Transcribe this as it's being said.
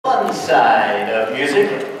side of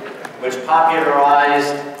music, which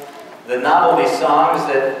popularized the novelty songs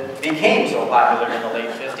that became so popular in the late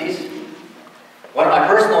 50s. One of my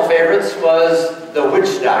personal favorites was The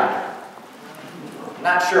Witch Doctor.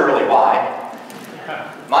 Not sure really why.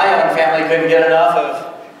 My young family couldn't get enough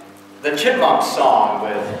of the Chipmunks song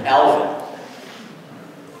with Alvin.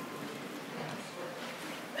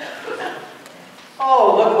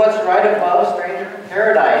 Oh, look what's right above Stranger in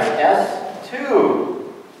Paradise, S2.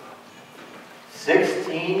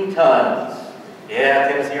 16 tons. Yeah,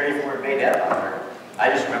 Tennessee Ernie Ford made that popular. I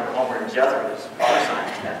just remember Homer and Jethro's car sign.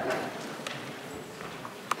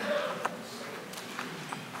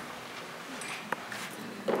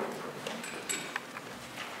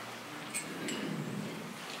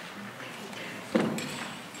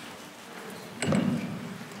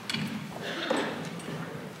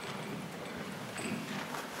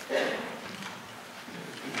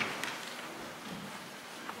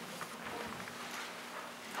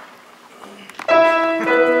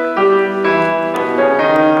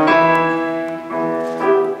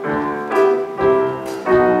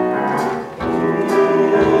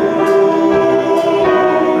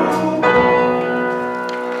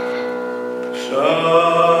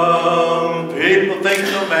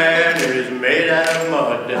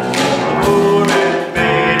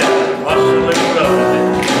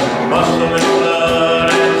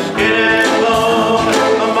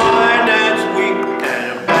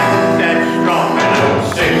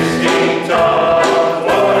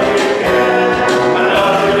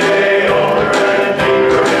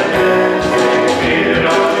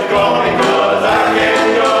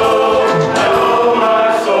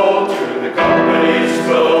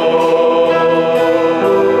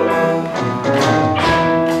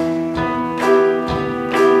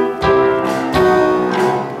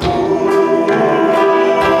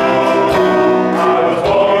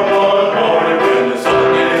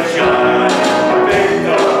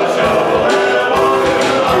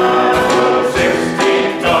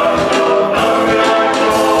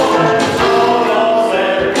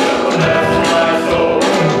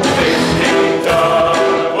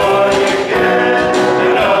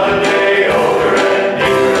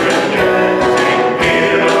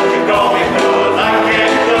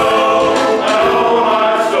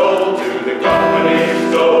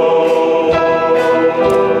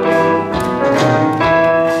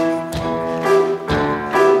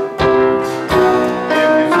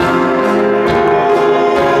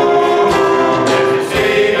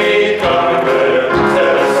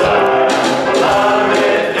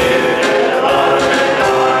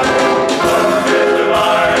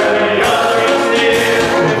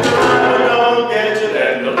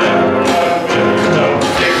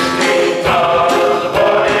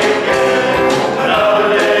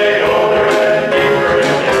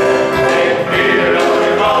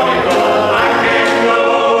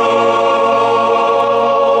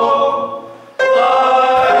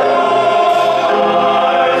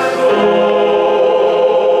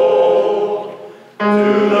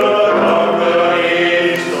 To the